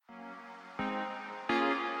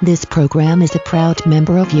This program is a proud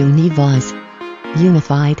member of Univoz.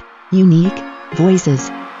 Unified, unique, voices.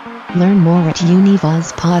 Learn more at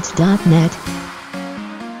univozpods.net.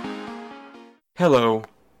 Hello,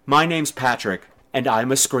 my name's Patrick, and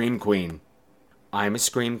I'm a Scream Queen. I'm a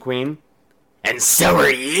Scream Queen, and so are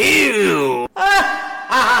you!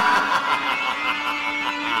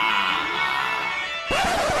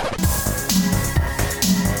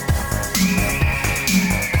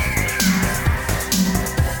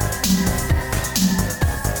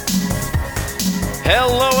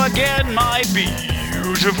 Hello again, my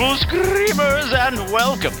beautiful screamers, and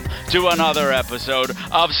welcome to another episode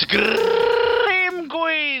of Scream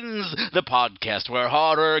Queens, the podcast where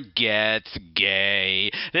horror gets gay.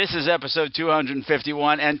 This is episode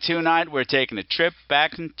 251, and tonight we're taking a trip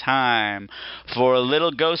back in time for a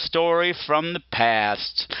little ghost story from the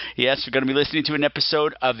past. Yes, we're going to be listening to an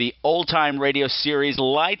episode of the old-time radio series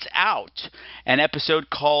Lights Out, an episode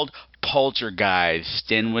called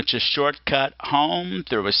Poltergeist, in which a shortcut home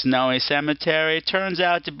through a snowy cemetery turns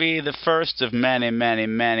out to be the first of many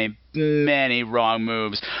wrong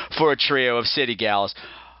moves for a trio of city gals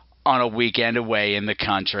on a weekend away in the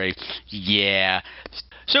country. Yeah.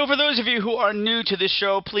 So for those of you who are new to this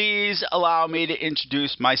show, please allow me to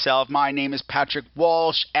introduce myself. My name is Patrick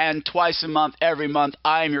Walsh, and twice a month, every month,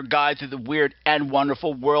 I am your guide through the weird and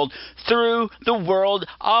wonderful world, through the world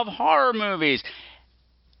of horror movies.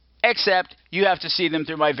 Except you have to see them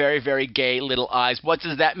through my very, very gay little eyes. What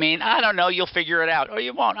does that mean? I don't know. You'll figure it out. Or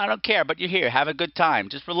you won't. I don't care. But you're here. Have a good time.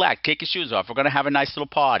 Just relax. Kick your shoes off. We're going to have a nice little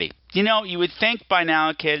party. You know, you would think by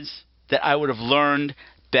now, kids, that I would have learned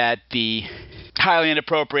that the highly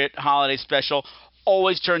inappropriate holiday special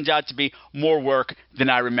always turns out to be more work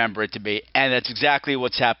than I remember it to be. And that's exactly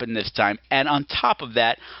what's happened this time. And on top of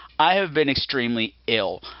that, I have been extremely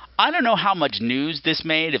ill. I don't know how much news this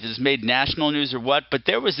made, if this made national news or what, but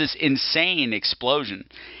there was this insane explosion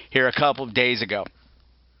here a couple of days ago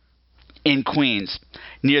in Queens,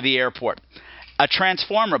 near the airport. A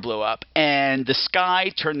transformer blew up, and the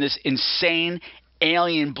sky turned this insane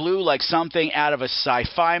alien blue like something out of a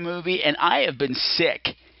sci-fi movie, and I have been sick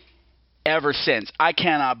ever since. I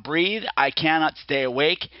cannot breathe, I cannot stay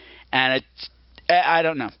awake, and I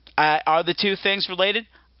don't know. Are the two things related?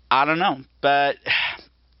 I don't know, but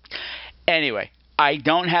anyway, I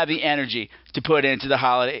don't have the energy to put into the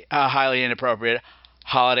highly inappropriate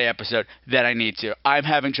holiday episode that I need to. I'm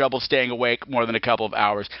having trouble staying awake more than a couple of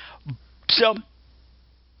hours. So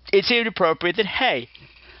it seemed appropriate that, hey,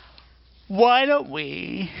 why don't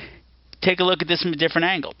we take a look at this from a different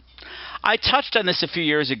angle? I touched on this a few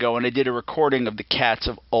years ago when I did a recording of the Cats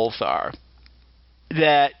of Ulthar.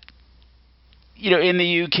 That, you know, in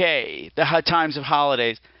the UK, the times of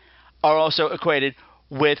holidays are also equated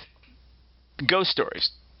with ghost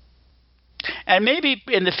stories. And maybe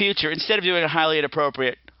in the future, instead of doing a highly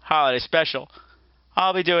inappropriate holiday special,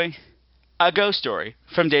 I'll be doing a ghost story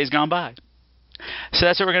from days gone by. So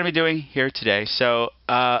that's what we're going to be doing here today. So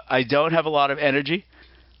I don't have a lot of energy,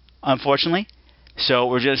 unfortunately. So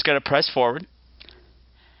we're just going to press forward.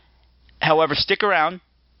 However, stick around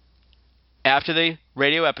after the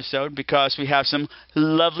radio episode because we have some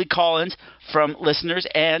lovely call-ins from listeners,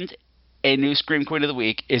 and a new Scream Queen of the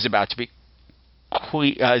Week is about to be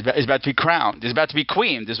is about to be crowned. Is about to be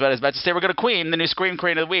queened. Is what I was about to say. We're going to queen the new Scream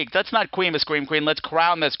Queen of the Week. Let's not queen a Scream Queen. Let's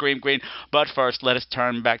crown that Scream Queen. But first, let us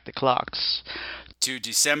turn back the clocks to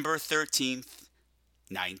December 13th,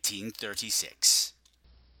 1936.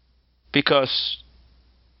 Because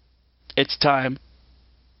it's time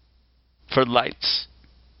for Lights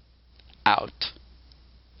Out.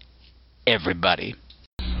 Everybody.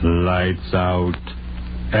 Lights out,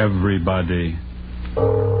 everybody.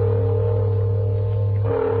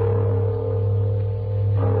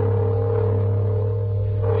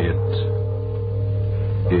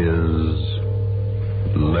 It is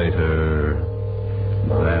later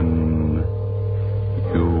than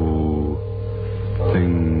you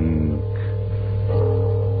think.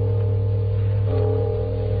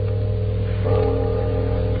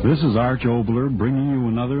 This is Arch Obler bringing you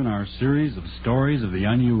another in our series of stories of the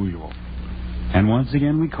unusual. And once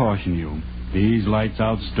again we caution you, these Lights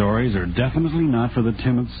Out stories are definitely not for the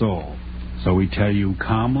timid soul. So we tell you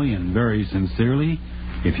calmly and very sincerely,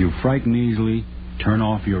 if you frighten easily, turn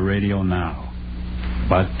off your radio now.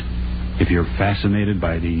 But if you're fascinated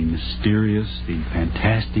by the mysterious, the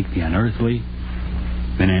fantastic, the unearthly,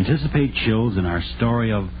 then anticipate chills in our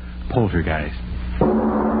story of Poltergeist.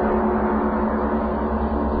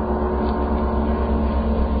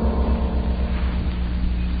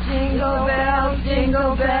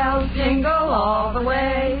 Jingle bells, jingle all the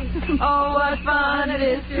way. Oh, what fun it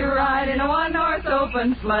is to ride in a one-horse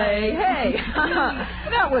open sleigh. Hey,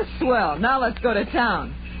 that was swell. Now let's go to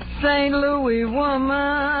town. St. Louis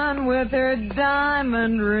woman with her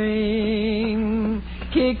diamond ring,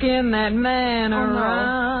 kicking that man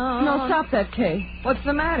around. No, stop that, Kay. What's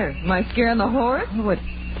the matter? Am I scaring the horse? Oh, it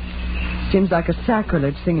seems like a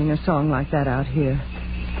sacrilege singing a song like that out here.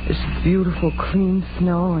 This beautiful, clean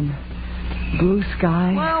snow and blue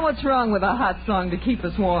sky. Well, what's wrong with a hot song to keep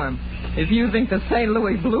us warm? If you think the St.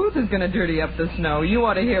 Louis blues is going to dirty up the snow, you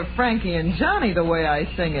ought to hear Frankie and Johnny the way I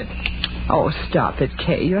sing it. Oh, stop it,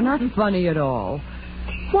 Kay. You're not funny at all.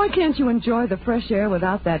 Why can't you enjoy the fresh air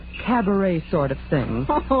without that cabaret sort of thing?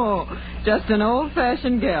 Oh, just an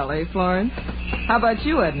old-fashioned gal, eh, Florence? How about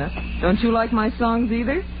you, Edna? Don't you like my songs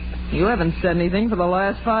either? You haven't said anything for the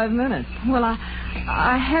last 5 minutes. Well,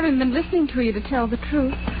 I haven't been listening to you, to tell the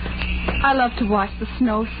truth. I love to watch the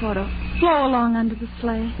snow sort of flow along under the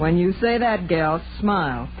sleigh. When you say that, gal,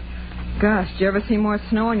 smile. Gosh, did you ever see more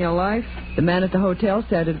snow in your life? The man at the hotel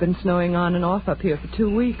said it had been snowing on and off up here for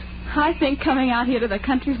 2 weeks. I think coming out here to the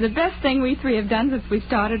country is the best thing we three have done since we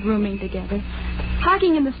started rooming together.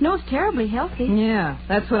 Hiking in the snow is terribly healthy. Yeah,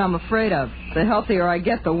 that's what I'm afraid of. The healthier I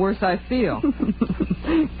get, the worse I feel.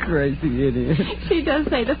 Crazy idiot. She does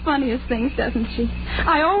say the funniest things, doesn't she?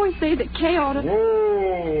 I always say that Kay ought to...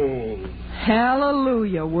 Whoa!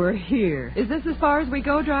 Hallelujah, we're here. Is this as far as we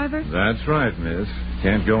go, driver? That's right, miss.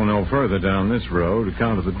 Can't go no further down this road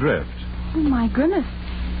account of the drift. Oh, my goodness.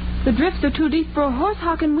 The drifts are too deep for a horse.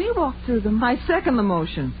 How can we walk through them? I second the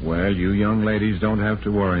motion. Well, you young ladies don't have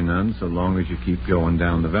to worry none so long as you keep going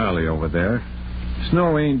down the valley over there.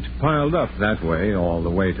 Snow ain't piled up that way all the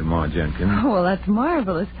way to Ma Jenkins. Oh, well, that's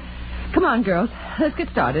marvelous. Come on, girls. Let's get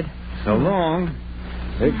started. So long.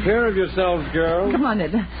 Take care of yourselves, girls. Come on,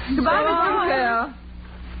 Edna. Goodbye, Mr.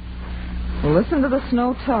 Cal. Listen to the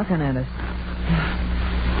snow talking at us.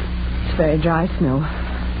 It's very dry snow.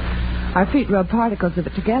 Our feet rub particles of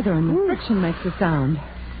it together, and the friction makes a sound.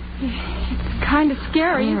 It's kind of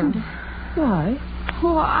scary, isn't it? Why?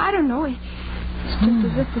 Oh, I don't know. It's just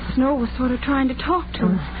as if the snow was sort of trying to talk to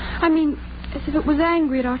us. I mean, as if it was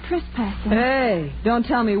angry at our trespassing. Hey, don't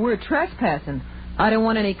tell me we're trespassing. I don't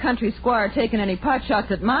want any country squire taking any pot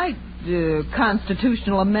shots at my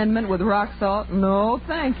constitutional amendment with rock salt. No,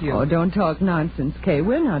 thank you. Oh, don't talk nonsense, Kay.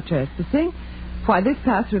 We're not trespassing. Why, this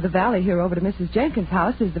path through the valley here over to Mrs. Jenkins'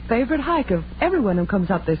 house is the favorite hike of everyone who comes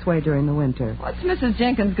up this way during the winter. What's Mrs.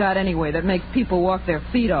 Jenkins got anyway that makes people walk their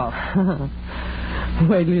feet off?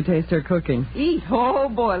 Wait till you taste her cooking. Eat. Oh,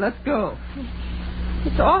 boy, let's go.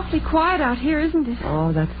 It's awfully quiet out here, isn't it?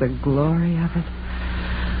 Oh, that's the glory of it.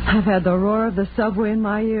 I've had the roar of the subway in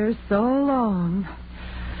my ears so long.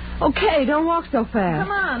 Okay, don't walk so fast.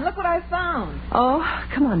 Come on, look what I found. Oh,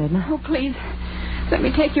 come on, Edna. Oh, please. Let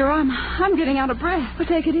me take your arm. I'm getting out of breath. Well,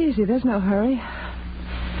 take it easy. There's no hurry.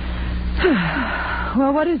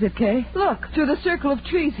 Well, what is it, Kay? Look, through the circle of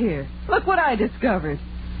trees here. Look what I discovered.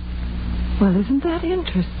 Well, isn't that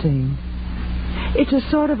interesting? It's a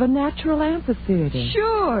sort of a natural amphitheater.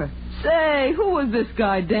 Sure. Say, who was this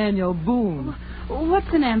guy, Daniel Boone? What's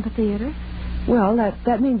an amphitheater? Well,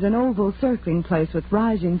 that means an oval circling place with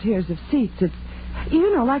rising tiers of seats. It's,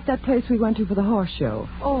 like that place we went to for the horse show.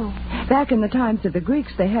 Oh. Back in the times of the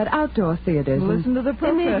Greeks, they had outdoor theaters. Listen to the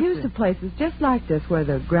professor. They made use of places just like this, where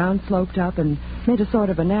the ground sloped up and made a sort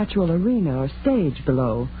of a natural arena or stage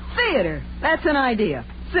below. Theater. That's an idea.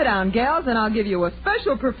 Sit down, gals, and I'll give you a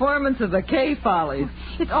special performance of the Kay Follies.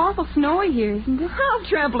 It's awful snowy here, isn't it? I'll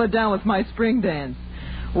trample it down with my spring dance.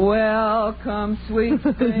 Welcome, sweet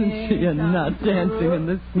spring. Isn't she a nut dancing in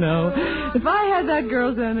the snow? If I had that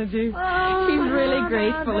girl's energy. She's really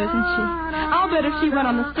graceful, isn't she? I'll bet if she went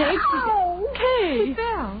on the stage, Kay!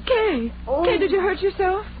 Kay! Kay, did you hurt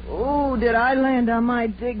yourself? Oh, did I land on my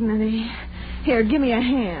dignity? Here, give me a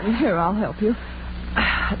hand. Here, I'll help you.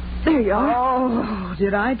 There you are. Oh,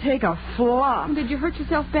 did I take a flop? Did you hurt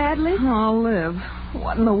yourself badly? I'll live.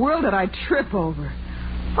 What in the world did I trip over?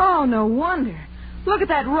 Oh, no wonder. Look at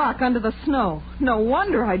that rock under the snow. No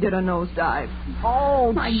wonder I did a nosedive.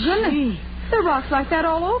 Oh, my goodness. There are rocks like that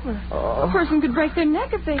all over. A person could break their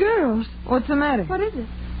neck if they... Girls, what's the matter? What is it?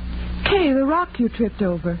 Kay, the rock you tripped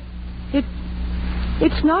over.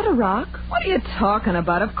 It's not a rock. What are you talking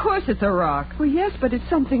about? Of course it's a rock. Well, yes, but it's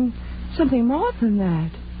something more than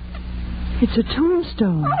that. It's a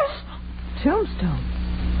tombstone.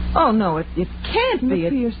 Tombstone? Oh, no, it can't be. Look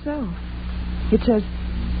for yourself. It says,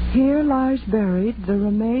 "Here lies buried the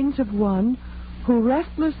remains of one who,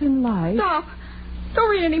 restless in life..." Stop. Don't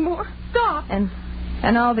read any more. Stop.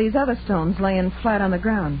 And all these other stones laying flat on the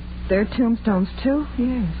ground. They're tombstones, too?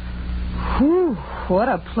 Yes. Whew, what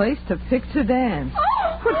a place to pick to dance.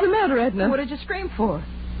 Oh! What's the matter, Edna? What did you scream for?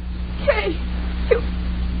 Kay,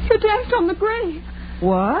 you danced on the grave.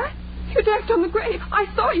 What? You danced on the grave. I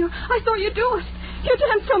saw you do it. You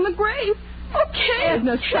danced on the grave. Okay.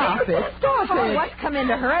 Edna, stop it. Stop Oh, it. what's come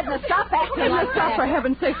into her? Edna, stop acting Edna, like stop, that. for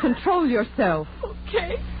heaven's sake. Control yourself.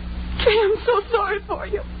 Okay. Kay, I'm so sorry for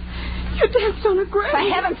you. You danced on a grave. For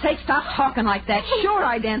heaven's sake, stop talking like that. Sure,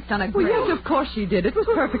 I danced on a Well, grave. yes, of course she did. It was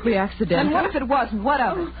perfectly accidental. And what if it wasn't? What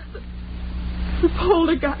of it? The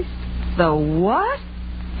poltergeist. The what?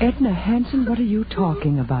 Edna Hanson, what are you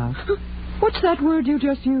talking about? What's that word you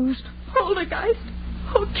just used? Poltergeist.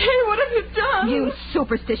 Okay, what have you done? You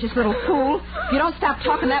superstitious little fool. If you don't stop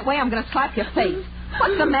talking that way, I'm going to slap your face.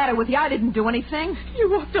 What's the matter with you? I didn't do anything. You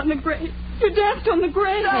walked on the grave. You danced on the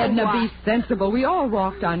grave. Edna, what? be sensible. We all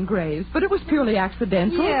walked on graves, but it was purely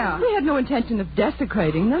accidental. Yeah. We had no intention of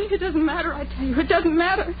desecrating them. It doesn't matter, I tell you. It doesn't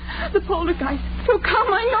matter. The poltergeist. He'll come.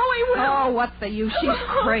 I know he will. Oh, what's the use? She's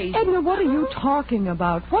crazy. Edna, what are you talking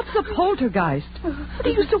about? What's a poltergeist? What are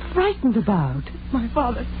you so frightened about? My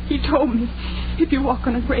father, he told me, if you walk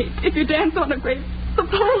on a grave, if you dance on a grave, the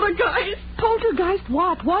poltergeist. Poltergeist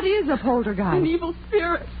what? What is a poltergeist? An evil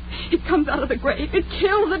spirit. It comes out of the grave. It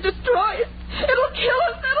kills. It destroys. It'll kill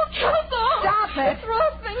us. It'll kill us all. Stop it. It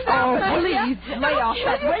throws things Oh, out. please, lay off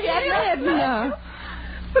that way, Edna.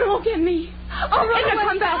 But it won't get me. I'll run Edna, away.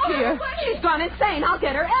 come back here. She's gone insane. I'll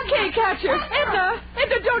get her. Can't catch her. Edna,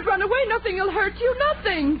 Edna, don't run away. Nothing will hurt you.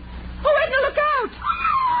 Nothing. Oh, Edna, look out.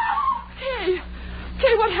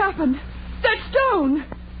 Kay, what happened? That stone.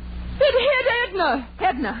 It hit Edna.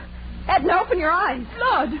 Edna, open your eyes.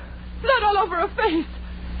 Blood all over her face.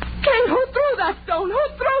 Kay, who threw that stone? Who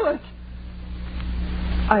threw it?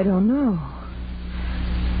 I don't know.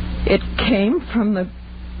 It came from the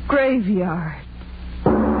graveyard.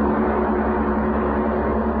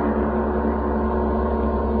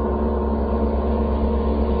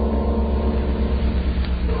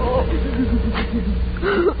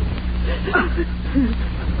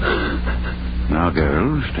 Now,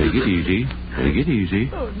 girls, take it easy. Take it easy.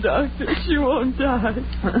 Oh, Doctor, she won't die.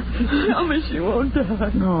 Tell me she won't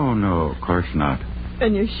die. No, of course not.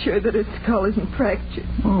 And you're sure that its skull isn't fractured?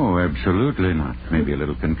 Oh, absolutely not. Maybe a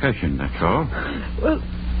little concussion, that's all. Well,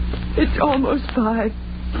 it's almost 5.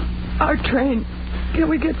 Our train. Can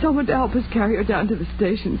we get someone to help us carry her down to the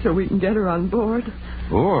station so we can get her on board?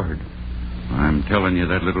 Bored? I'm telling you,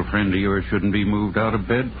 that little friend of yours shouldn't be moved out of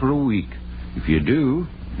bed for a week. If you do,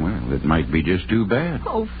 well, it might be just too bad.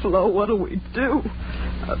 Oh, Flo, what'll we do?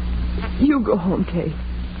 You go home, Kay.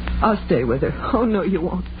 I'll stay with her. Oh, no, you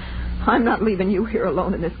won't. I'm not leaving you here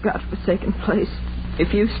alone in this godforsaken place.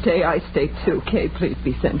 If you stay, I stay too. Kay, please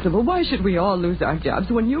be sensible. Why should we all lose our jobs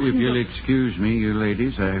when you If can you'll excuse me, you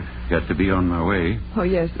ladies, I've got to be on my way. Oh,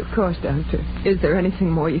 yes, of course, Doctor. Is there anything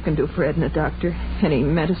more you can do for Edna, Doctor? Any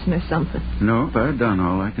medicine or something? Nope, I've done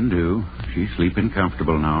all I can do. She's sleeping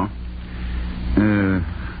comfortable now.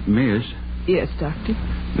 Miss, Yes, Doctor.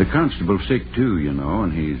 the constable's sick too, you know,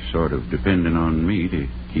 and he's sort of depending on me to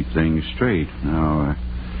keep things straight. Now,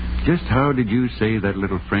 just how did you say that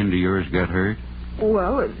little friend of yours got hurt?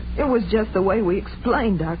 Well, it was just the way we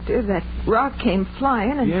explained, Doctor. That rock came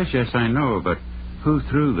flying and... Yes, I know, but who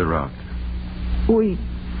threw the rock? We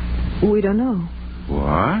don't know.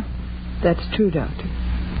 What? That's true, Doctor.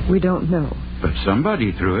 We don't know. But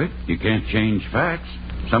somebody threw it. You can't change facts.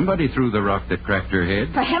 Somebody threw the rock that cracked her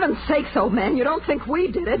head. For heaven's sakes, old man, you don't think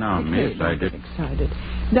we did it? No, miss, I Get didn't. excited.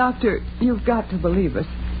 Doctor, you've got to believe us.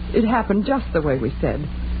 It happened just the way we said.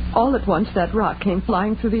 All at once, that rock came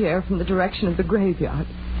flying through the air from the direction of the graveyard.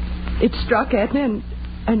 It struck Edna,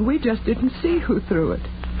 and we just didn't see who threw it.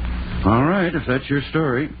 All right, if that's your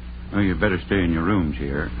story. Well, you better stay in your rooms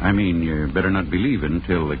here. I mean, you better not be leaving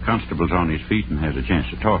until the constable's on his feet and has a chance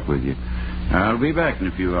to talk with you. I'll be back in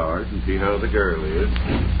a few hours and see how the girl is.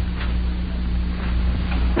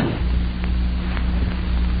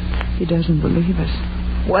 He doesn't believe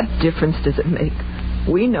us. What difference does it make?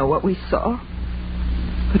 We know what we saw.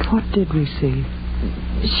 But what did we see?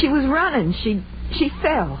 She was running. She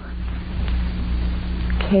fell.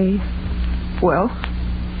 Kay, well,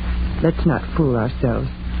 let's not fool ourselves.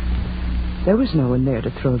 There was no one there to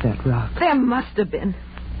throw that rock. There must have been.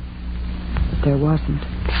 But there wasn't.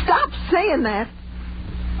 Stop saying that.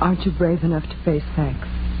 Aren't you brave enough to face facts?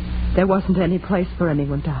 There wasn't any place for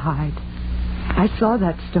anyone to hide. I saw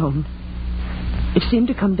that stone. It seemed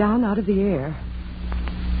to come down out of the air.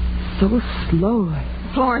 So slowly.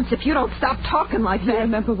 Florence, if you don't stop talking like You that...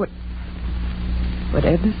 remember what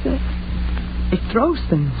Edna said? It throws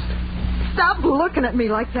things. Stop looking at me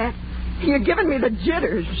like that. You're giving me the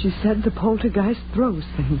jitters. She said the poltergeist throws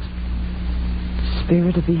things.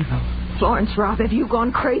 spirit of evil. Florence Robb, have you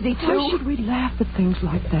gone crazy, too? Why should we laugh at things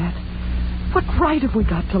like that? What right have we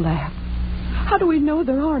got to laugh? How do we know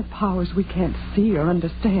there aren't powers we can't see or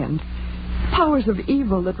understand? Powers of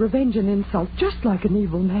evil that revenge an insult just like an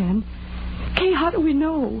evil man. Kay, how do we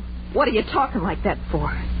know? What are you talking like that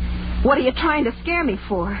for? What are you trying to scare me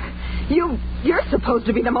for? You're supposed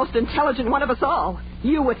to be the most intelligent one of us all.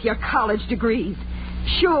 You with your college degrees.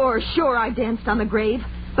 Sure, I danced on the grave.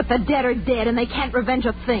 But the dead are dead and they can't revenge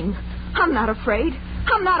a thing. I'm not afraid.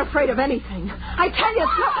 I'm not afraid of anything. I tell you,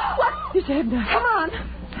 what? It's Edna. Come on.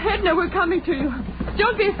 Edna, we're coming to you.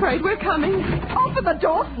 Don't be afraid. We're coming. Open the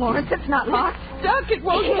door, Florence. It's not locked. Duck, it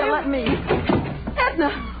won't Here, let me. Edna,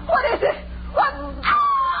 what is it? What?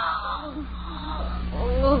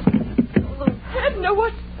 Edna,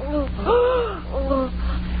 what?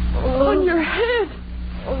 On your head.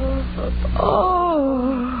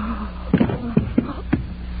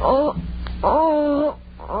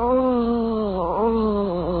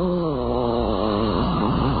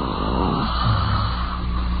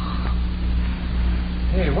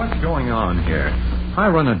 Hey, what's going on here? I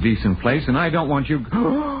run a decent place, and I don't want you...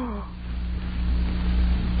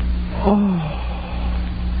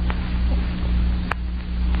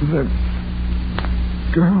 The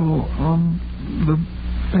girl on the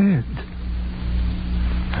bed.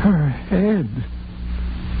 Her head.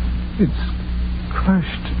 It's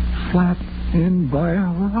crushed flat in by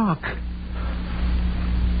a rock.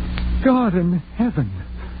 God in heaven.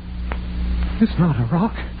 It's not a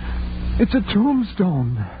rock. It's a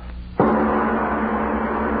tombstone.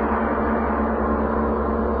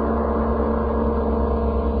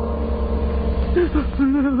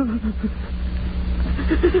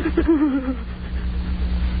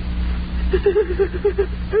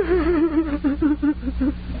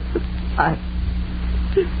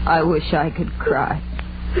 I wish I could cry,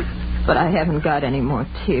 but I haven't got any more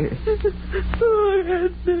tears. Oh,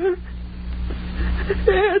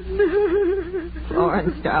 Edna.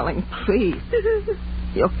 Florence, darling, please.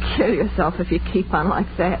 You'll kill yourself if you keep on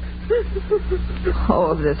like that.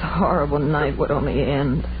 Oh, if this horrible night would only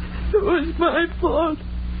end. It was my fault.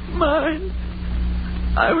 Mine.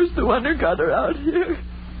 I was the one who got her out here.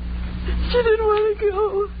 She didn't want to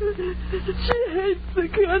go. She hates the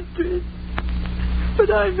country. But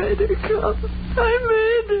I made her come. I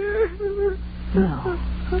made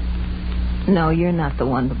her. No, you're not the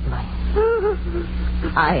one to blame.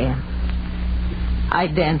 I am. I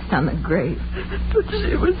danced on the grave. But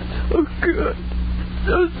she was so good.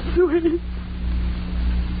 So sweet.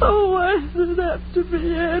 Oh, why did it have to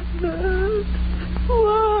be Edna?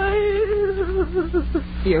 Why?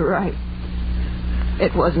 You're right.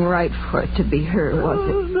 It wasn't right for it to be her, was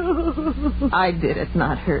it? Oh, no. I did it,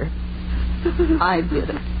 not her. I did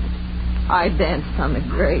it. I danced on the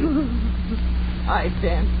grave. I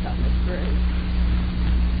danced on the grave.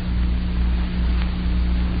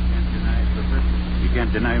 You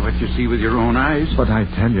can't deny what you see with your own eyes. But I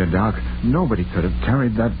tell you, Doc, nobody could have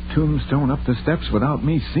carried that tombstone up the steps without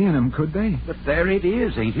me seeing him, could they? But there it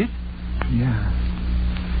is, ain't it? Yeah.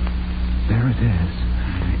 There it is.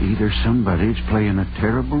 Either somebody's playing a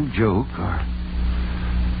terrible joke or...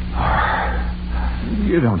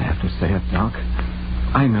 You don't have to say it, Doc.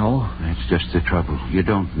 I know. That's just the trouble. You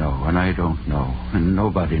don't know, and I don't know, and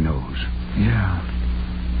nobody knows. Yeah.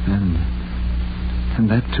 And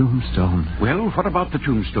that tombstone. Well, what about the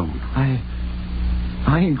tombstone?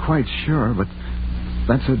 I ain't quite sure, but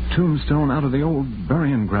that's a tombstone out of the old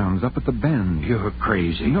burying grounds up at the bend. You're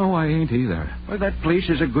crazy. No, I ain't either. Well, that place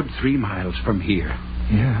is a good 3 miles from here.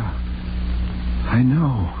 Yeah. I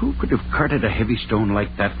know. Who could have carted a heavy stone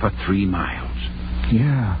like that for 3 miles?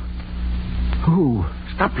 Yeah. Who?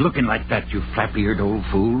 Stop looking like that, you flap-eared old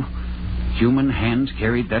fool. Human hands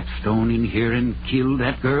carried that stone in here and killed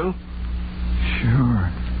that girl? Sure.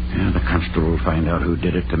 Yeah, the constable will find out who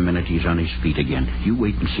did it the minute he's on his feet again. You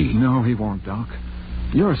wait and see. No, he won't, Doc.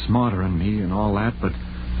 You're smarter than me and all that, but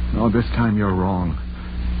this time you're wrong.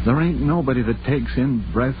 There ain't nobody that takes in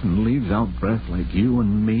breath and leaves out breath like you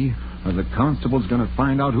and me, or the constable's going to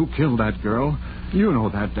find out who killed that girl. You know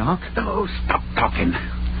that, Doc. Oh, stop talking.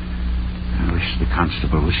 I wish the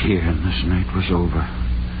constable was here and this night was over.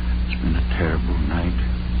 It's been a terrible night.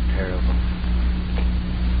 Terrible.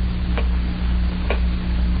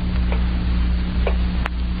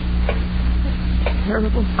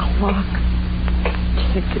 Terrible clock.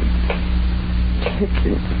 Ticking.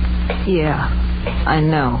 Yeah, I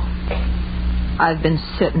know. I've been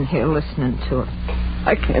sitting here listening to it.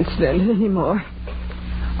 I can't stand it anymore.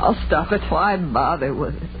 I'll stop it. Why bother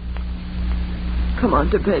with it? Come on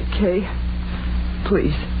to bed, Kay.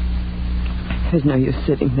 Please. There's no use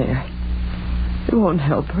sitting there. It won't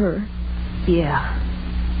help her. Yeah.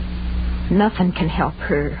 Nothing can help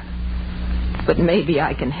her. But maybe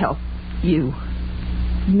I can help you.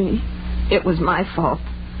 Me? It was my fault.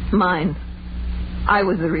 Mine. I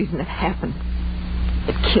was the reason it happened.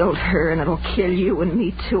 It killed her, and it'll kill you and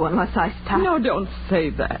me, too, unless I stop. No, don't say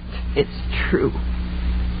that. It's true.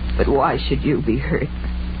 But why should you be hurt?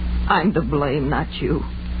 I'm to blame, not you.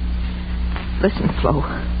 Listen, Flo.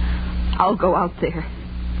 I'll go out there.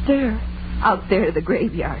 There? Out there to the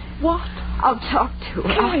graveyard. What? I'll talk to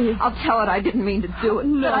it. I'll tell it I didn't mean to do it.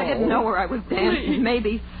 No. That I didn't know where I was dancing. Please.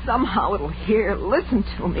 Maybe somehow it'll hear, listen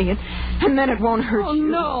to me, and then it won't hurt you.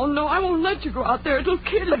 No, I won't let you go out there. It'll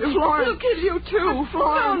kill But you. Florence... It'll kill you, too. But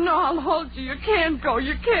Florence... No, I'll hold you. You can't go.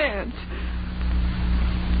 You can't.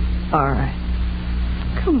 All right.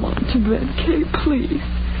 Come on to bed, Kay, please.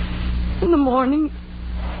 In the morning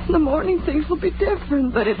things will be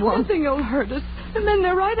different. But it won't. Nothing will hurt us. And then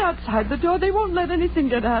they're right outside the door. They won't let anything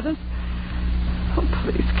get at us. Oh,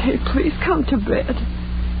 please, Kay, please come to bed.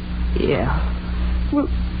 Yeah.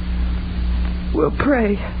 We'll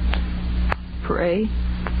pray. Pray?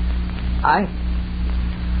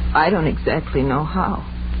 I don't exactly know how.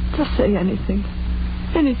 Just say anything.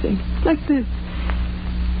 Anything. Like this.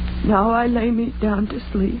 Now I lay me down to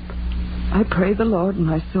sleep. I pray the Lord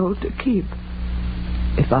my soul to keep.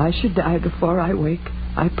 If I should die before I wake,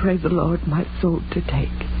 I pray the Lord my soul to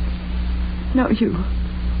take. Now you.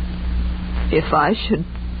 If I should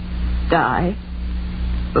die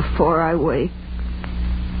before I wake,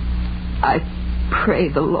 I pray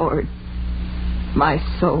the Lord my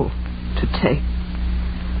soul to take.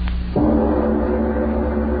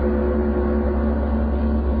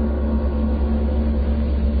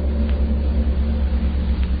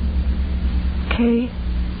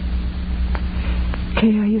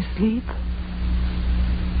 Kay, are you asleep?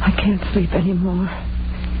 I can't sleep anymore.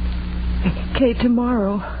 Kay,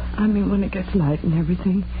 tomorrow, when it gets light and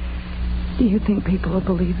everything, do you think people will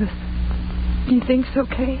believe us? Do you think so,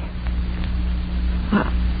 Kay?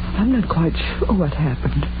 I'm not quite sure what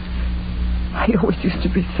happened. I always used to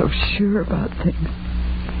be so sure about things.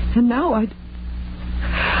 And now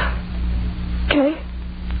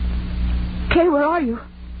Kay, where are you?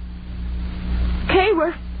 Kay,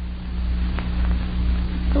 where?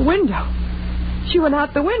 The window. She went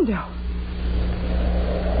out the window.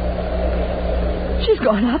 She's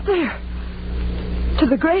gone out there. To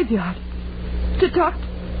the graveyard. To talk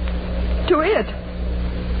to it.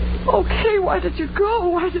 Oh, Kay, why did you go?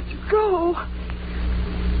 Why did you go?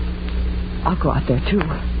 I'll go out there, too.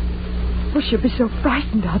 Oh, she'll be so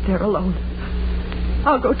frightened out there alone.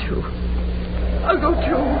 I'll go, too.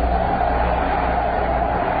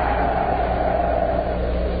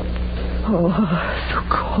 Oh, so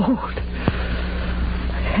cold.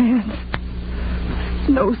 My hands.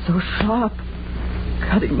 Nose so sharp.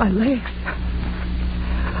 Cutting my legs.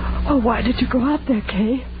 Oh, why did you go out there,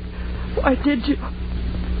 Kay? Why did you?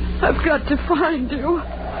 I've got to find you.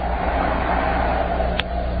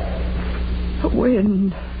 The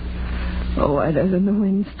wind. Oh, why doesn't the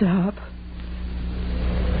wind stop?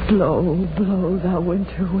 Blow, blow, thou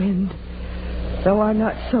winter wind. Thou art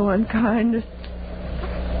not so unkind as...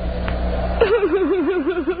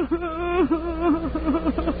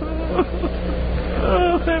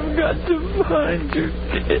 Oh, I've got to find you,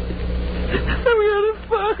 kid. I've got to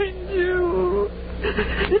find you.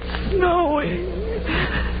 It's snowing.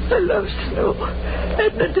 I love snow.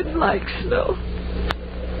 Edna didn't like snow.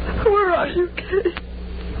 Where are you, kid?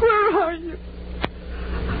 Where are you?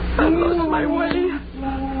 I've lost my way.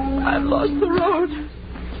 I've lost the road.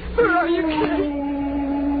 Where are you, Kay?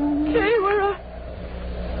 Kay, where are...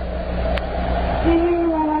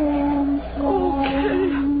 Oh, Kay.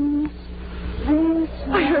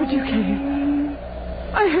 I heard you, Kay.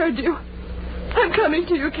 I heard you. I'm coming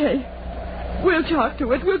to you, Kay. We'll talk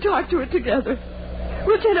to it. We'll talk to it together.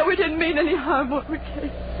 We'll tell her we didn't mean any harm, won't we, Kay?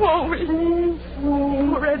 Won't we?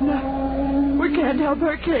 Poor Edna. We can't help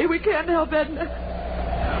her, Kay. We can't help Edna.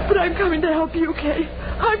 But I'm coming to help you, Kay.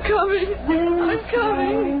 I'm coming. I'm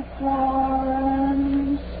coming.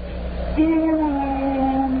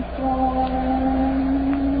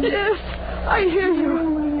 Yes, I hear you.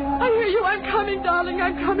 I hear you. I'm coming, darling.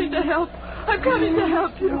 I'm coming to help. I'm coming to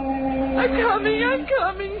help you. I'm coming. I'm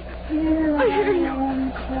coming. I hear you.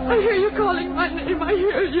 I hear you calling my name. I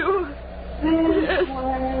hear you. Yes.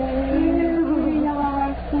 Here we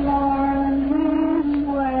are, Florence. This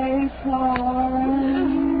way,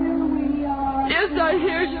 Florence. Here we are. Yes, I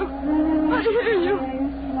hear you. I hear you.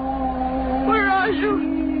 Where are you?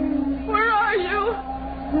 Where are you?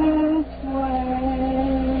 This way.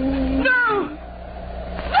 No!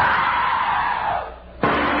 No!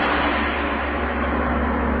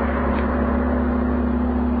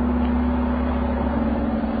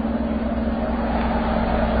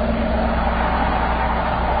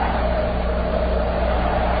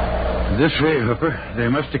 This way, Hooper. They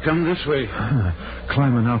must have come this way.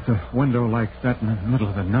 Climbing out the window like that in the middle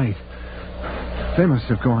of the night. They must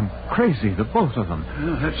have gone crazy, the both of them.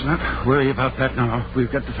 Well, let's not worry about that now.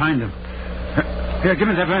 We've got to find them. Here, give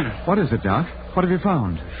me that lantern. What is it, Doc? What have you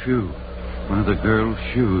found? A shoe. One of the girl's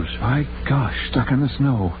shoes. My gosh, stuck in the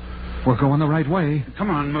snow. We're going the right way.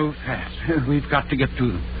 Come on, move fast. We've got to get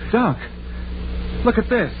to them. Doc, look at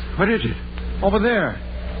this. What is it? Over there.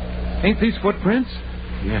 Ain't these footprints?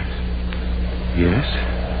 Yes. Yes,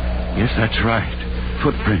 that's right.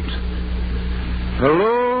 Footprints.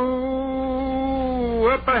 Hello,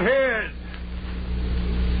 up ahead.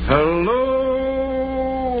 Hello.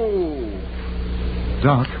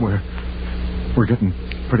 Doc, we're getting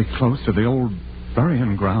pretty close to the old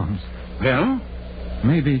burying grounds. Well?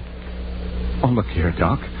 Maybe. Oh, look here,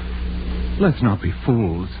 Doc. Let's not be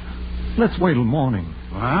fools. Let's wait till morning.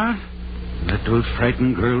 What? Let those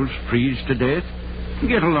frightened girls freeze to death?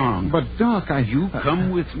 Get along. But, Doc, You come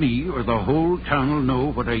with me, or the whole town will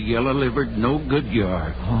know what a yellow-livered no-good you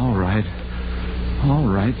are. All right.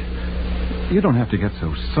 You don't have to get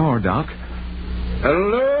so sore, Doc.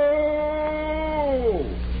 Hello?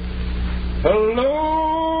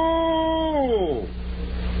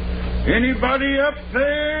 Anybody up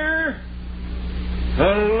there?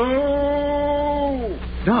 Hello?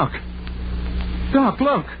 Doc,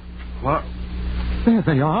 look. What? There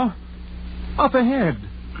they are. Up ahead.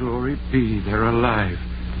 Glory be, they're alive.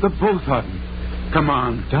 The both of them. Come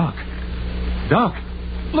on. Doc,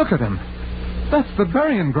 look at them. That's the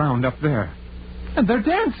burying ground up there. And they're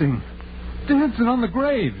dancing. Dancing on the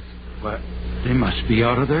graves. What? They must be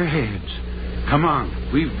out of their heads. Come on.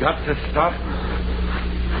 We've got to stop them.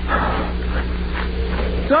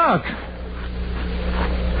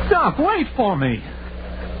 Doc, wait for me.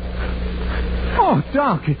 Oh,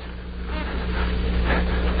 Doc,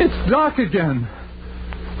 it's dark again.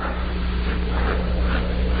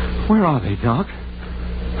 Where are they, Doc?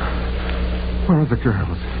 Where are the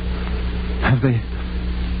girls? Have they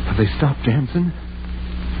stopped dancing?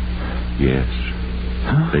 Yes.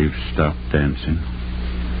 Huh? They've stopped dancing.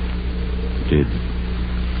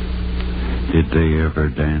 Did they ever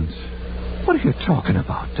dance? What are you talking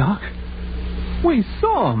about, Doc? We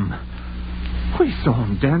saw them. We saw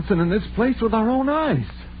them dancing in this place with our own eyes.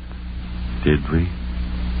 Did we?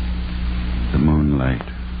 The moonlight.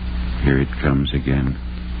 Here it comes again.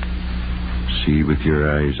 See with your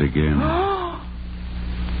eyes again.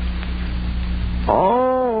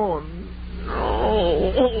 Oh,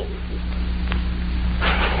 no.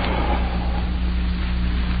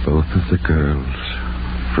 Both of the girls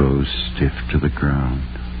froze stiff to the ground,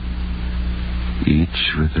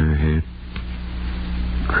 each with her head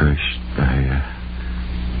crushed by a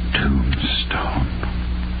tombstone.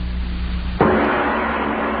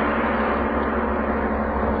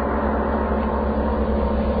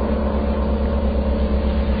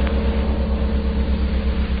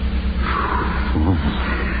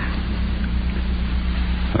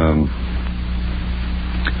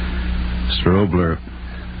 Mr. Obler,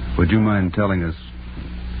 would you mind telling us,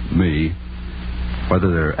 me, whether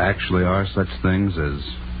there actually are such things as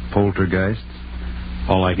poltergeists?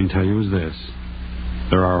 All I can tell you is this.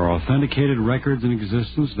 There are authenticated records in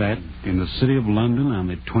existence that, in the city of London on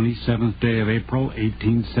the 27th day of April,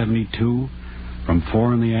 1872, from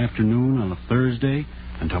 4 in the afternoon on a Thursday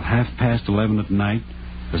until 11:30 at night,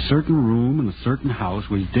 a certain room in a certain house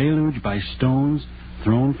was deluged by stones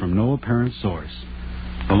thrown from no apparent source.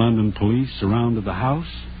 The London police surrounded the house,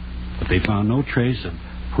 but they found no trace of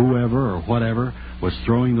whoever or whatever was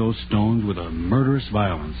throwing those stones with a murderous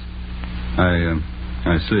violence. I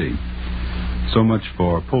see. So much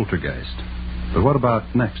for poltergeist. But what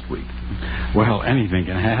about next week? Well, anything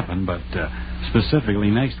can happen, but specifically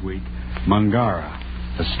next week, Mungara.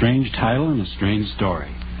 A strange title and a strange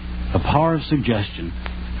story. The power of suggestion.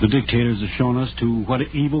 The dictators have shown us to what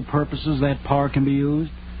evil purposes that power can be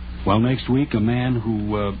used. Well, next week, a man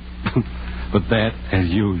who... but that, as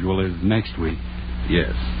usual, is next week.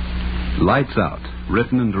 Yes. Lights Out,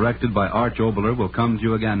 written and directed by Arch Oboler, will come to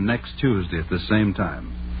you again next Tuesday at the same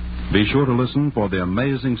time. Be sure to listen for the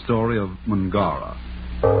amazing story of Mungara.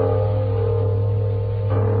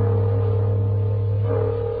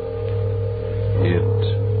 It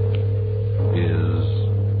is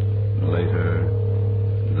later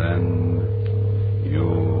than you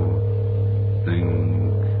think.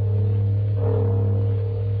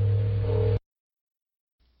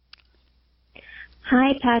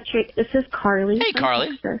 Hi, Patrick. This is Carly. Hey,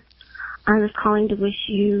 Carly. I was calling to wish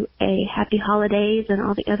you a happy holidays and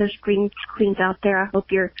all the other Scream Queens out there. I hope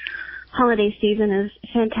your holiday season is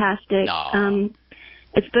fantastic.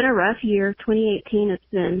 it's been a rough year. 2018 has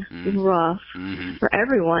been rough for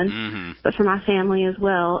everyone, but for my family as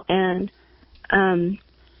well. And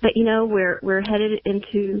but we're headed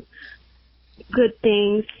into good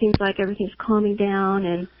things. Seems like everything's calming down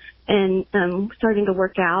and starting to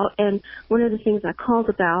work out. And one of the things I called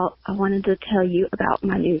about, I wanted to tell you about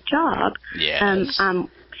my new job. Yes. I'm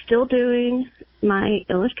still doing my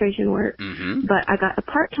illustration work, but I got a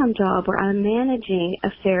part-time job where I'm managing a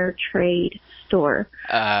fair trade store.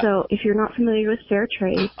 So if you're not familiar with fair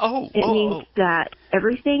trade, it means that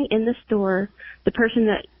everything in the store, the person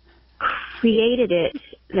that created it,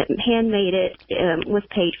 that handmade it, was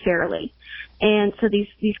paid fairly. And so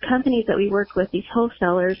these companies that we work with, these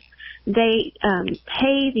wholesalers, they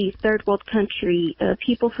pay these third world country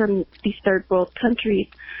people from these third world countries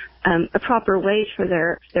a proper wage for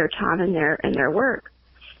their time and their work.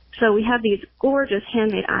 So we have these gorgeous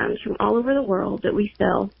handmade items from all over the world that we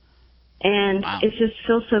sell, and it just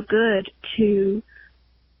feels so good to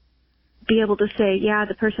be able to say, yeah,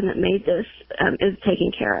 the person that made this is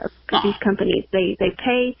taken care of. Because these companies, they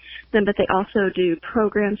pay them, but they also do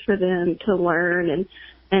programs for them to learn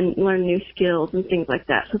and learn new skills and things like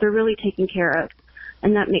that. So they're really taken care of,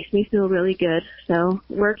 and that makes me feel really good. So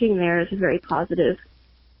working there is a very positive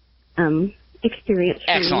experience for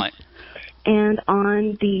Excellent. me. And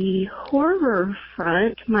on the horror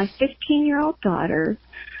front, my 15-year-old daughter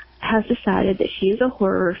has decided that she is a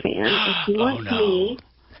horror fan, and she wants me,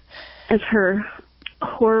 as her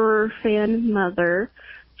horror fan mother,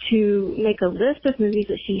 to make a list of movies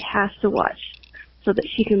that she has to watch so that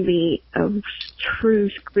she can be a true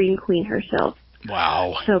screen queen herself.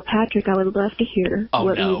 Wow. So, Patrick, I would love to hear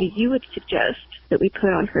what movie you would suggest that we put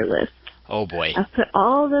on her list. Oh, boy. I've put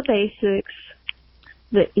all the basics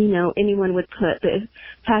that, anyone would put. But,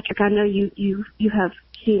 Patrick, I know you have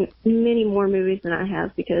seen many more movies than I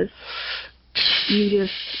have because you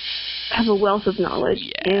just have a wealth of knowledge.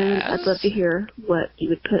 Yes. And I'd love to hear what you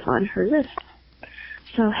would put on her list.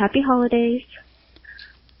 So, happy holidays.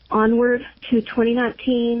 Onward to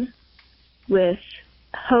 2019 with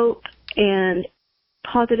hope and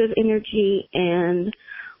positive energy and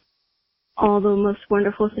all the most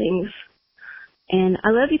wonderful things. And I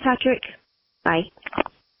love you, Patrick. Bye.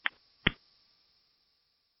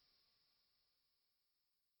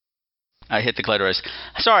 I hit the clitoris.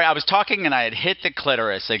 Sorry, I was talking and I had hit the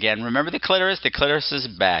clitoris again. Remember the clitoris? The clitoris is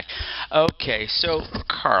back. Okay, so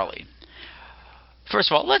Carly.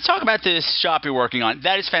 First of all, let's talk about this shop you're working on.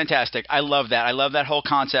 That is fantastic. I love that. I love that whole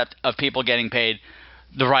concept of people getting paid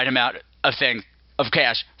the right amount of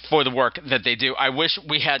cash for the work that they do. I wish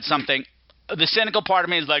we had something. The cynical part of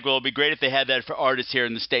me is like, well, it'd be great if they had that for artists here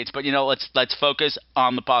in the States. But, let's focus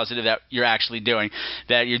on the positive that you're actually doing,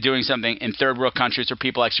 that you're doing something in third world countries where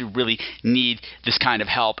people actually really need this kind of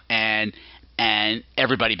help, and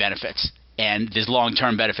everybody benefits. And there's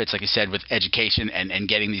long-term benefits, like I said, with education and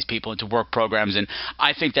getting these people into work programs. And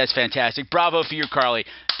I think that's fantastic. Bravo for you, Carly.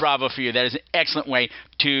 Bravo for you. That is an excellent way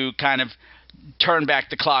to kind of turn back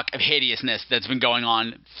the clock of hideousness that's been going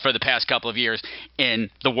on for the past couple of years in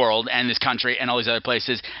the world and this country and all these other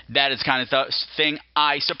places. That is kind of the thing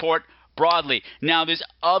I support broadly. Now, there's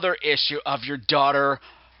other issue of your daughter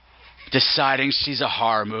deciding she's a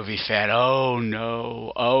horror movie fan. Oh,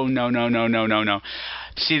 no. Oh, no, no, no, no, no, no.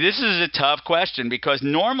 See, this is a tough question because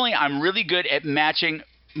normally I'm really good at matching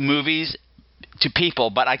movies to people,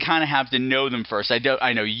 but I kind of have to know them first.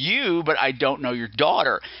 I know you, but I don't know your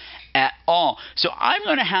daughter at all. So I'm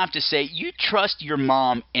going to have to say you trust your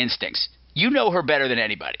mom instincts. You know her better than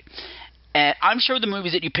anybody. And I'm sure the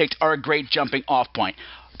movies that you picked are a great jumping off point.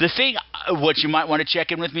 The thing, what you might want to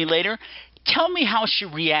check in with me later, tell me how she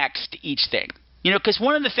reacts to each thing. Because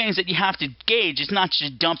one of the things that you have to gauge is not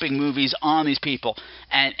just dumping movies on these people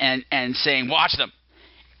and saying, watch them.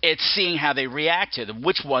 It's seeing how they react to them.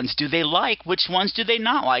 Which ones do they like? Which ones do they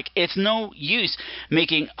not like? It's no use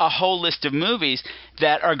making a whole list of movies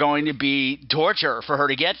that are going to be torture for her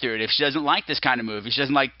to get through it. If she doesn't like this kind of movie, if she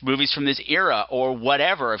doesn't like movies from this era or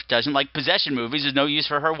whatever, if she doesn't like possession movies, there's no use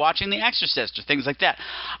for her watching The Exorcist or things like that.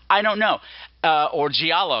 I don't know. Or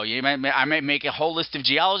Giallo. I may make a whole list of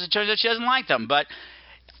Giallos. It turns out she doesn't like them. But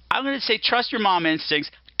I'm going to say trust your mom instincts.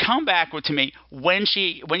 Come back to me when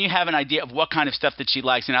you have an idea of what kind of stuff that she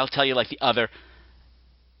likes, and I'll tell you like the other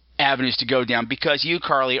avenues to go down. Because you,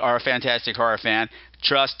 Carly, are a fantastic horror fan.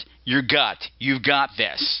 Trust your gut. You've got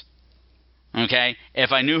this. Okay?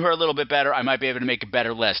 If I knew her a little bit better, I might be able to make a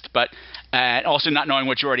better list. But also not knowing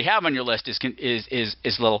what you already have on your list is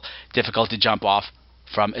a little difficult to jump off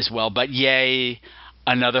from as well. But yay,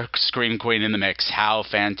 Another Scream Queen in the mix. How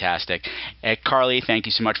fantastic. Carly, thank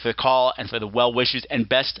you so much for the call and for the well wishes, and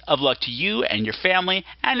best of luck to you and your family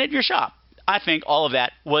and at your shop. I think all of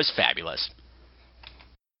that was fabulous.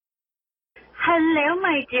 Hello,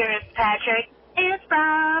 my dearest Patrick. It's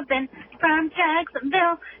Robin from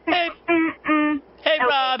Jacksonville. Hey, hey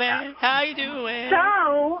Robin. How you doing?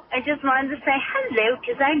 So, I just wanted to say hello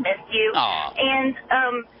because I missed you. Aww. And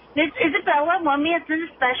Miss Isabella wanted me to send a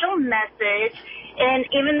special message. And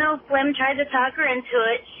even though Slim tried to talk her into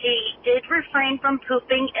it, she did refrain from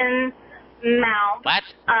pooping in mouth. What?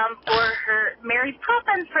 For her Mary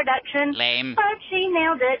Poppins production. Lame. But she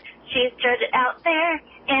nailed it. She strutted out there,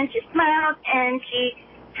 and she smiled, and she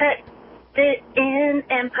tucked it in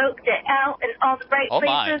and poked it out in all the right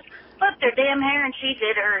places. Flipped her damn hair, and she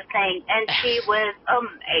did her thing. And she was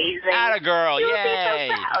amazing. Atta girl, She would yay.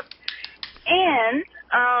 be so proud. And,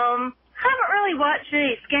 haven't really watched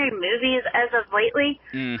any scary movies as of lately.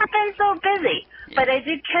 I've been so busy. But I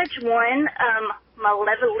did catch one,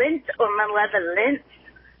 Malevolent or Malevolence.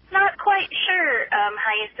 Not quite sure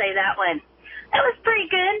how you say that one. It was pretty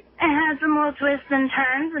good. It had some little twists and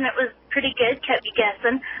turns, and it was pretty good. Kept you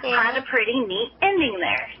guessing. Had a pretty neat ending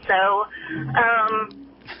there. So,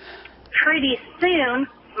 pretty soon,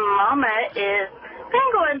 Mama is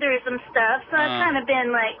been going through some stuff, so I've kind of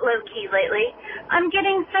been, like, low-key lately. I'm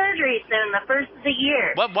getting surgery soon, the first of the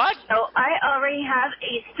year. What? So I already have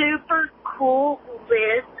a super cool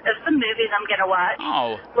list of some movies I'm going to watch.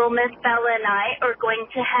 Oh. Little Miss Bella and I are going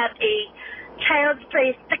to have a Child's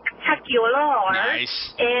Play spectacular.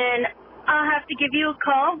 Nice. And I'll have to give you a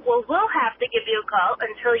call. Well, we'll have to give you a call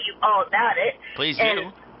and tell you all about it. Please and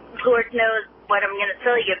do. Lord knows what I'm going to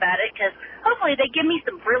tell you about it, because hopefully they give me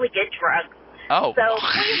some really good drugs. Oh. So,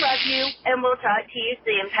 we love you, and we'll talk to you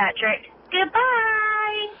soon, Patrick.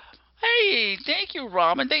 Goodbye! Hey, thank you,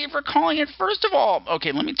 Robin. Thank you for calling in. First of all,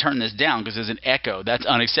 okay, let me turn this down because there's an echo. That's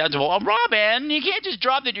unacceptable. Robin, you can't just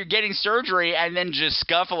drop that you're getting surgery and then just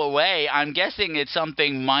scuffle away. I'm guessing it's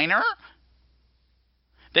something minor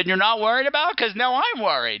that you're not worried about, because no, I'm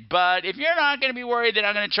worried. But if you're not going to be worried, then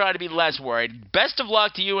I'm going to try to be less worried. Best of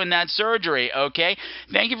luck to you in that surgery, okay?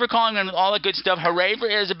 Thank you for calling and all the good stuff. Hooray for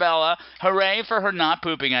Isabella. Hooray for her not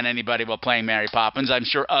pooping on anybody while playing Mary Poppins. I'm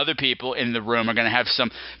sure other people in the room are going to have some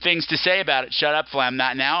things to say about it. Shut up, Flam.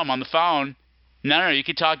 Not now. I'm on the phone. No, you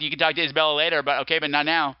can talk to Isabella later, but okay, but not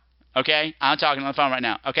now. Okay? I'm talking on the phone right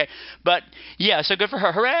now. Okay? But, yeah, so good for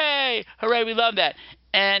her. Hooray! Hooray, we love that.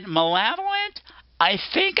 And Malevolent? I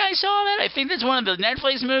think I saw that. I think that's one of the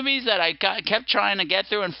Netflix movies that I kept trying to get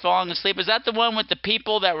through and falling asleep. Is that the one with the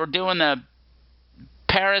people that were doing the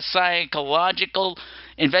parapsychological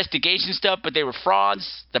investigation stuff, but they were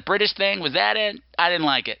frauds? The British thing? Was that it? I didn't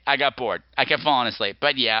like it. I got bored. I kept falling asleep.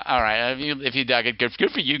 But yeah, all right. If you dug it, good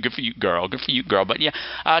for you. Good for you, girl. Good for you, girl. But yeah,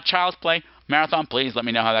 Child's Play Marathon, please let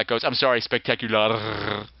me know how that goes. I'm sorry,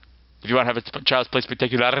 spectacular. If you want to have a Child's Play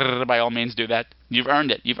spectacular, by all means do that. You've earned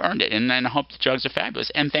it. You've earned it. And I hope the drugs are fabulous.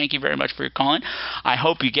 And thank you very much for your calling. I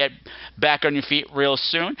hope you get back on your feet real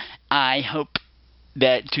soon. I hope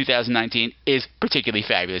that 2019 is particularly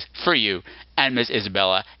fabulous for you and Miss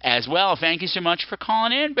Isabella as well. Thank you so much for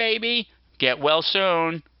calling in, baby. Get well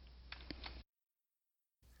soon.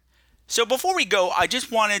 So before we go, I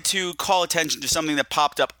just wanted to call attention to something that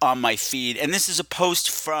popped up on my feed, and this is a post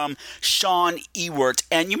from Sean Ewert.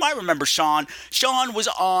 And you might remember Sean. Sean was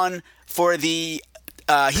on for the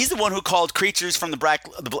he's the one who called Creatures from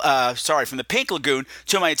the Pink Lagoon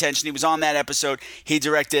to my attention. He was on that episode. He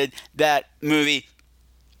directed that movie,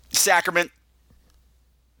 Sacrament.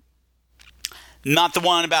 Not the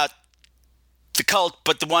one about the cult,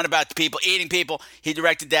 but the one about the people eating people. He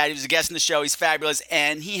directed that. He was a guest in the show. He's fabulous.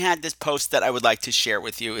 And he had this post that I would like to share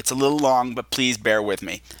with you. It's a little long, but please bear with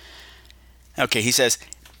me. Okay, he says,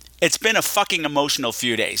 "It's been a fucking emotional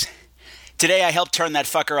few days. Today I helped turn that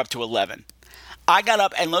fucker up to 11. I got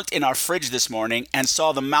up and looked in our fridge this morning and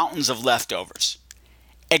saw the mountains of leftovers.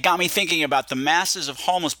 It got me thinking about the masses of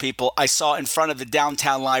homeless people I saw in front of the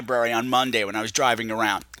downtown library on Monday when I was driving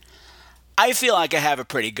around. I feel like I have it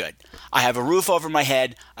pretty good. I have a roof over my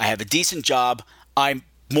head, I have a decent job, I'm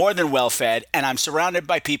more than well fed, and I'm surrounded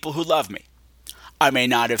by people who love me. I may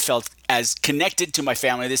not have felt as connected to my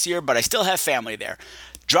family this year, but I still have family there.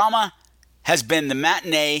 Drama has been the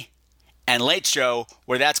matinee and late show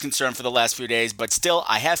where that's concerned for the last few days, but still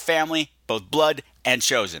I have family, both blood and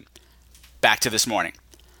chosen. Back to this morning.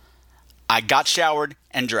 I got showered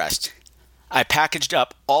and dressed. I packaged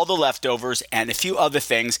up all the leftovers and a few other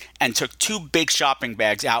things and took 2 big shopping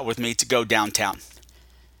bags out with me to go downtown.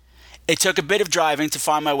 It took a bit of driving to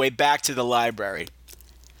find my way back to the library.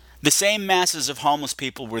 The same masses of homeless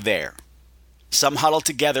people were there. some huddled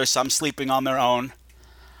together, some sleeping on their own.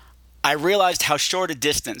 I realized how short a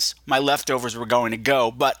distance my leftovers were going to go,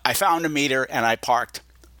 but I found a meter and I parked.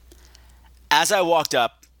 As I walked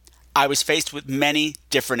up, I was faced with many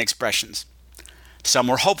different expressions. Some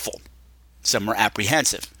were hopeful, some were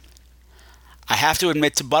apprehensive. I have to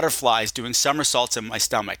admit to butterflies doing somersaults in my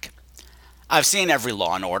stomach. I've seen every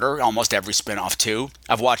Law & Order, almost every spin-off too.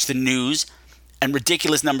 I've watched the news and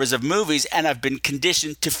ridiculous numbers of movies, and I've been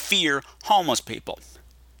conditioned to fear homeless people.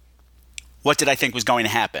 What did I think was going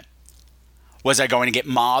to happen? Was I going to get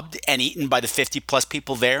mobbed and eaten by the 50-plus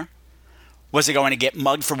people there? Was I going to get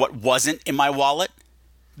mugged for what wasn't in my wallet?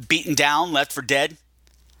 Beaten down, left for dead?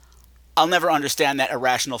 I'll never understand that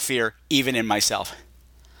irrational fear, even in myself.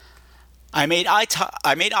 I made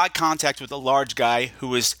eye contact with a large guy who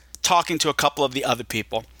was talking to a couple of the other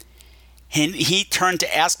people. And he turned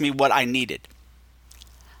to ask me what I needed.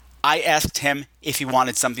 I asked him if he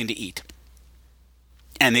wanted something to eat.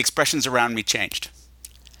 And the expressions around me changed.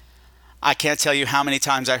 I can't tell you how many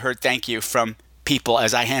times I heard thank you from people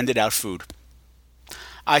as I handed out food.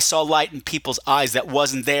 I saw light in people's eyes that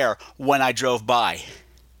wasn't there when I drove by.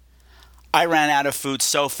 I ran out of food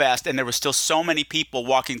so fast, and there were still so many people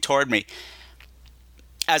walking toward me.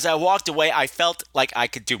 As I walked away, I felt like I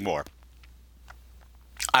could do more.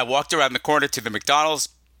 I walked around the corner to the McDonald's,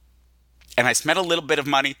 and I spent a little bit of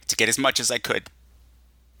money to get as much as I could.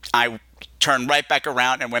 I turned right back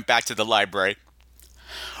around and went back to the library.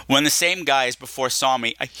 When the same guy as before saw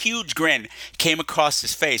me, a huge grin came across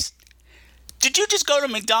his face. "Did you just go to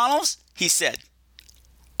McDonald's?" he said.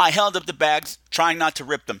 I held up the bags, trying not to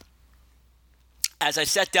rip them. As I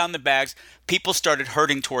set down the bags, people started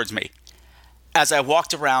herding towards me. As I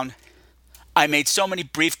walked around, I made so many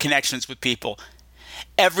brief connections with people.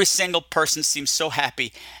 Every single person seemed so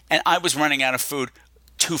happy, and I was running out of food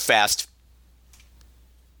too fast.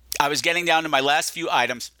 I was getting down to my last few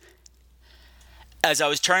items. As I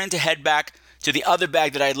was turning to head back to the other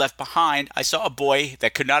bag that I had left behind, I saw a boy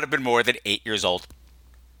that could not have been more than 8 years old.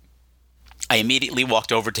 I immediately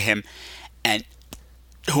walked over to him, and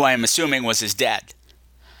who I am assuming was his dad.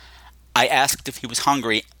 I asked if he was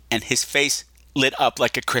hungry, and his face lit up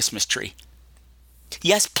like a Christmas tree.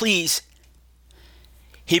 "Yes, please."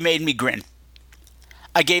 He made me grin.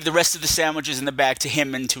 I gave the rest of the sandwiches in the bag to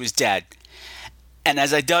him and to his dad. And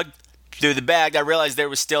as I dug through the bag, I realized there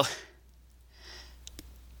was still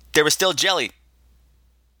jelly.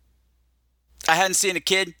 I hadn't seen a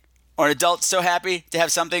kid or an adult so happy to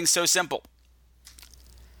have something so simple.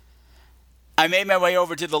 I made my way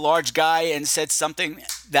over to the large guy and said something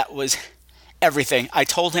that was everything. I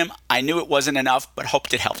told him I knew it wasn't enough, but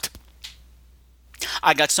hoped it helped.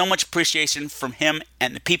 I got so much appreciation from him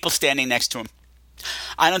and the people standing next to him.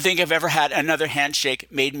 I don't think I've ever had another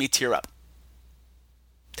handshake made me tear up.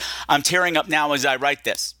 I'm tearing up now as I write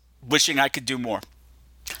this, wishing I could do more.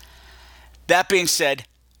 That being said,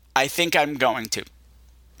 I think I'm going to.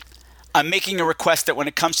 I'm making a request that when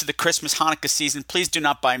it comes to the Christmas Hanukkah season, please do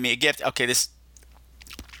not buy me a gift.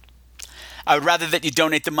 I would rather that you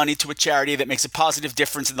donate the money to a charity that makes a positive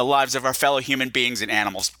difference in the lives of our fellow human beings and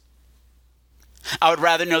animals. I would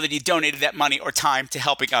rather know that you donated that money or time to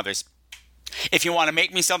helping others. If you want to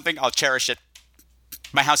make me something, I'll cherish it.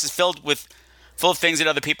 My house is full of things that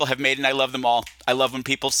other people have made, and I love them all. I love when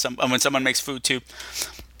someone makes food too.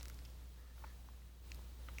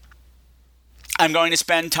 I'm going to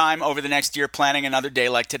spend time over the next year planning another day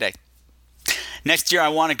like today. Next year, I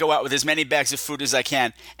want to go out with as many bags of food as I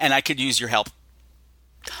can, and I could use your help.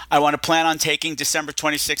 I want to plan on taking December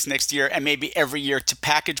 26th next year and maybe every year to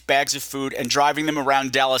package bags of food and driving them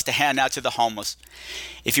around Dallas to hand out to the homeless.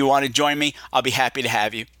 If you want to join me, I'll be happy to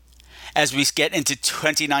have you. As we get into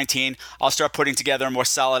 2019, I'll start putting together a more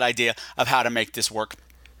solid idea of how to make this work.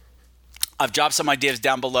 I've dropped some ideas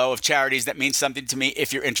down below of charities that mean something to me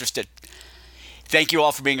if you're interested. Thank you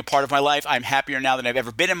all for being a part of my life. I'm happier now than I've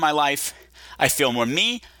ever been in my life. I feel more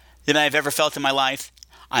me than I've ever felt in my life.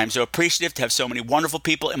 I am so appreciative to have so many wonderful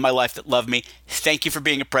people in my life that love me. Thank you for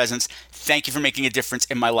being a presence. Thank you for making a difference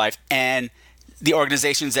in my life. And the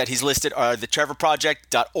organizations that he's listed are the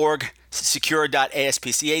trevorproject.org,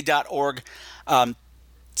 secure.aspca.org,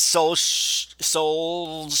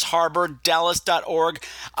 soulsharbordallas.org.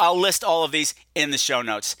 I'll list all of these in the show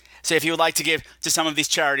notes. So if you would like to give to some of these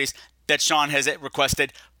charities that Sean has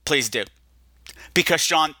requested, please do. Because,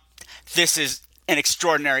 Sean, this is an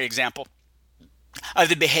extraordinary example of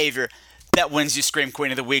the behavior that wins you Scream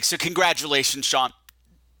Queen of the Week. So congratulations, Sean.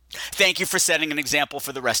 Thank you for setting an example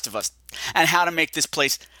for the rest of us and how to make this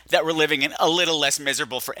place that we're living in a little less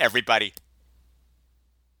miserable for everybody.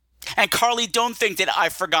 And Carly, don't think that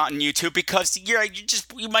I've forgotten you two, because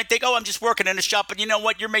you might think, oh, I'm just working in a shop, but you know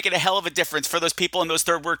what? You're making a hell of a difference for those people in those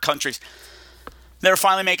third world countries. They're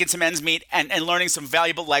finally making some ends meet and learning some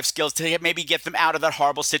valuable life skills to maybe get them out of that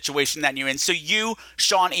horrible situation that you're in. So you,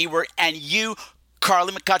 Sean Ewert, and you,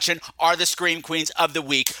 Carly McCutcheon, are the Scream Queens of the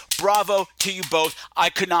week. Bravo to you both.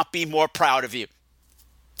 I could not be more proud of you.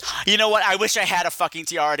 You know what? I wish I had a fucking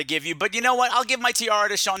tiara to give you, but you know what? I'll give my tiara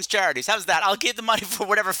to Sean's charities. How's that? I'll give the money for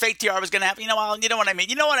whatever fake tiara was going to happen. You know what I mean?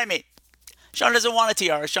 You know what I mean? Sean doesn't want a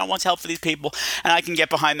tiara. Sean wants help for these people, and I can get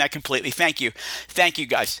behind that completely. Thank you. Thank you,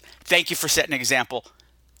 guys. Thank you for setting an example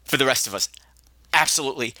for the rest of us.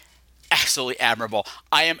 Absolutely, absolutely admirable.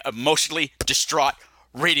 I am emotionally distraught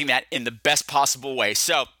reading that in the best possible way.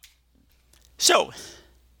 So,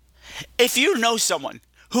 if you know someone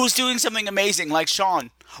who's doing something amazing like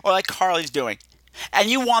Sean or like Carly's doing, and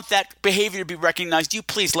you want that behavior to be recognized, you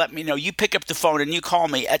please let me know. You pick up the phone and you call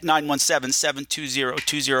me at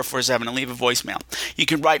 917-720-2047 and leave a voicemail. You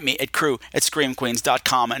can write me at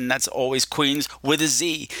crew@screamqueens.com, and that's always Queens with a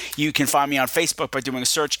Z. You can find me on Facebook by doing a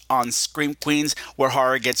search on Scream Queens, where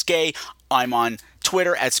horror gets gay. I'm on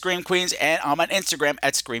Twitter at Scream Queens, and I'm on Instagram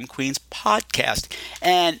at Scream Queens Podcast.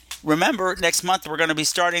 And remember, next month we're going to be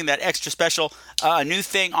starting that extra special new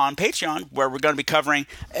thing on Patreon, where we're going to be covering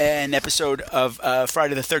an episode of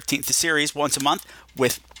Friday the 13th, the series, once a month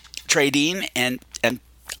with Trey Dean, and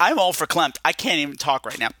I'm all for Klempt. I can't even talk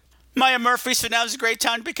right now. Maya Murphy, so now is a great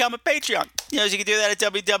time to become a Patreon. You know, you can do that at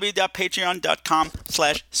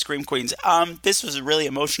www.patreon.com/screamqueens. This was a really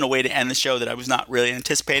emotional way to end the show that I was not really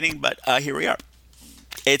anticipating, but here we are.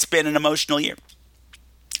 It's been an emotional year,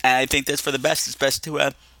 and I think that's for the best. It's best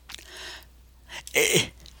to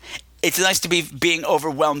it's nice to be being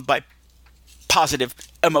overwhelmed by positive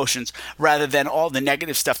emotions rather than all the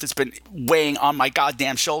negative stuff that's been weighing on my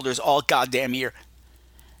goddamn shoulders all goddamn year.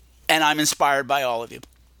 And I'm inspired by all of you.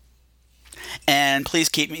 And please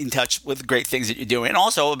keep me in touch with the great things that you're doing, and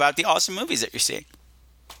also about the awesome movies that you're seeing.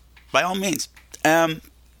 By all means. And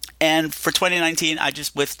for 2019, I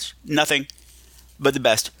just wish nothing but the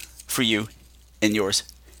best for you and yours.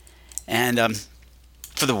 And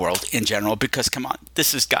for the world in general, because come on,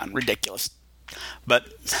 this has gotten ridiculous. But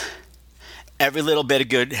every little bit of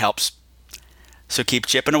good helps. So keep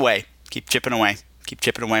chipping away. Keep chipping away. Keep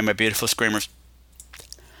chipping away, my beautiful screamers.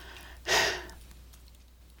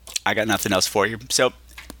 I got nothing else for you. So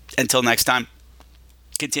until next time,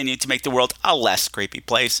 continue to make the world a less creepy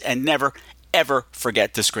place, and never, ever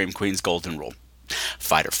forget the Scream Queen's golden rule.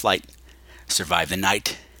 Fight or flight. Survive the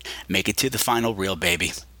night. Make it to the final reel,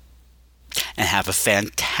 baby. And have a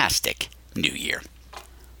fantastic new year.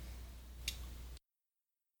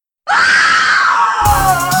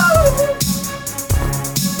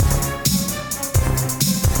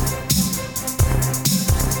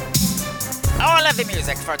 All of the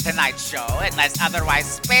music for tonight's show, unless otherwise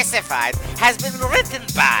specified, has been written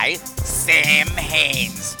by Sam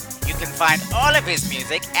Haynes. You can find all of his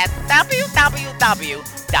music at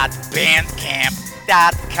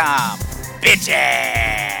www.bandcamp.com.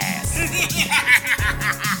 Bitches!